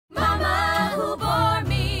who bore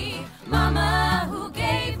me, Mama who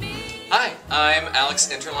gave me. Hi, I'm Alex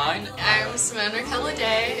Interline. I'm Simone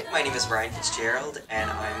Raquel-Day. My name is Ryan Fitzgerald, and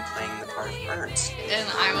I'm playing the part of Ernst. And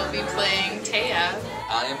I will be playing Taya.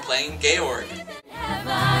 I am playing Georg.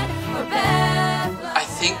 I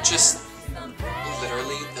think just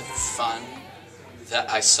literally the fun that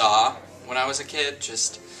I saw when I was a kid,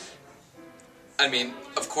 I mean,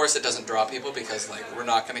 of course it doesn't draw people because, like, we're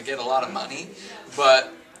not going to get a lot of money,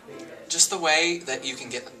 but just the way that you can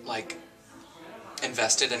get, like,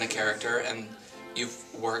 invested in a character and you've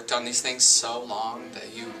worked on these things so long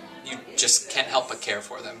that you just can't help but care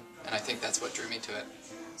for them, and I think that's what drew me to it.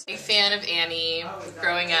 Big fan of Annie.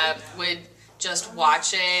 Growing up, would just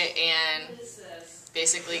watch it and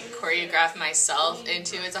basically choreograph myself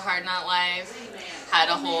into It's a Hard Knock Life. Had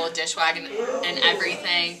a whole dish wagon and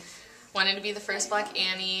everything. Wanted to be the first Black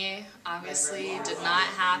Annie. Obviously did not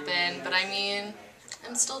happen, but I mean,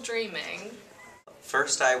 I'm still dreaming.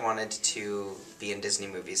 First, I wanted to be in Disney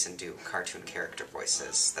movies and do cartoon character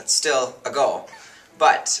voices. That's still a goal.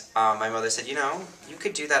 But my mother said, you know, you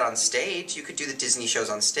could do that on stage. You could do the Disney shows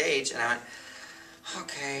on stage. And I went,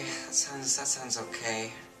 okay, that sounds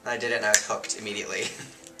okay. And I did it and I was hooked immediately.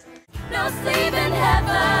 No sleep in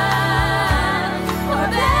heaven.